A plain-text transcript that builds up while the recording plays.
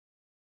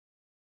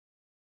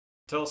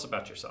Tell us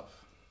about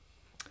yourself.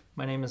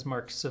 My name is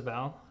Mark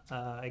Savale.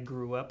 I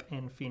grew up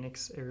in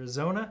Phoenix,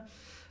 Arizona.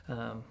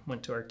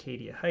 Went to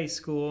Arcadia High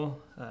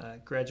School.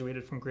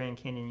 Graduated from Grand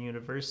Canyon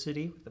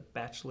University with a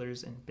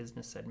bachelor's in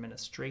business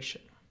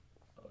administration.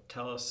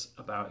 Tell us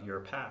about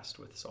your past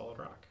with Solid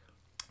Rock.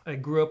 I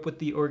grew up with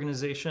the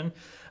organization.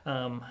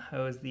 I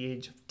was the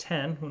age of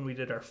 10 when we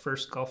did our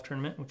first golf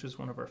tournament, which was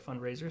one of our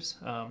fundraisers.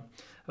 I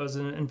was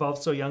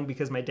involved so young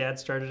because my dad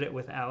started it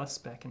with Alice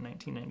back in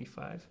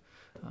 1995.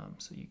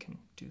 So you can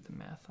do the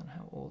math on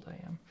how old I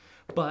am.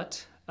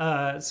 But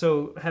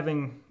so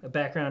having a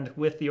background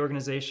with the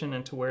organization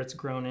and to where it's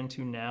grown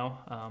into now,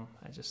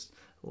 I just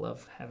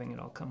love having it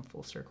all come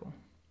full circle.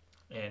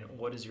 And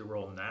what is your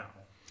role now?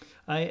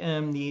 I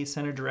am the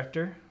center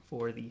director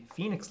for the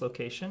Phoenix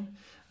location,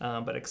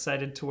 but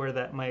excited to where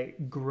that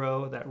might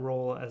grow that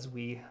role as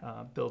we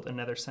build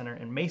another center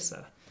in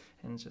Mesa.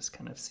 And just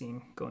kind of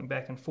seeing, going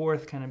back and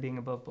forth, kind of being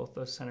above both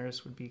those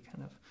centers would be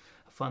kind of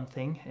a fun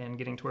thing. And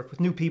getting to work with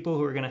new people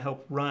who are going to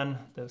help run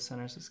those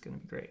centers is going to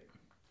be great.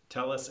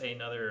 Tell us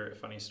another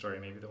funny story,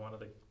 maybe the one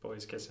of the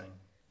boys kissing.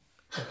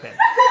 Okay.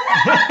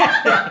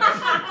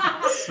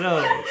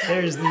 So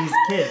there's these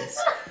kids.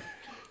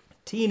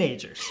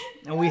 Teenagers,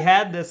 and we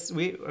had this.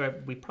 We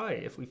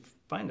probably, if we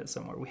find it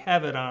somewhere, we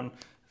have it on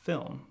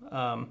film.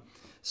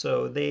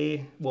 So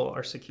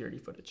our security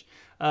footage.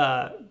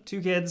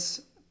 Two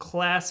kids,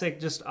 classic,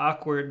 just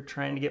awkward,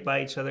 trying to get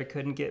by each other,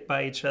 couldn't get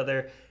by each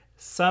other.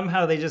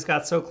 Somehow they just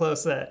got so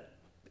close that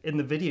in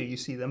the video you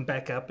see them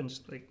back up and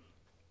just like,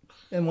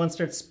 and one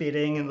starts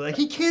spitting and like,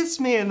 he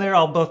kissed me, and they're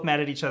all both mad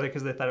at each other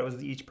because they thought it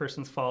was each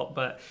person's fault.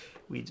 But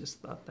we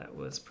just thought that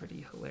was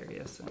pretty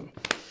hilarious.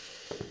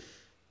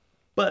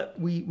 But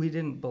we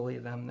didn't bully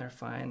them. They're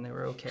fine. They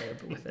were okay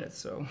with it.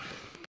 So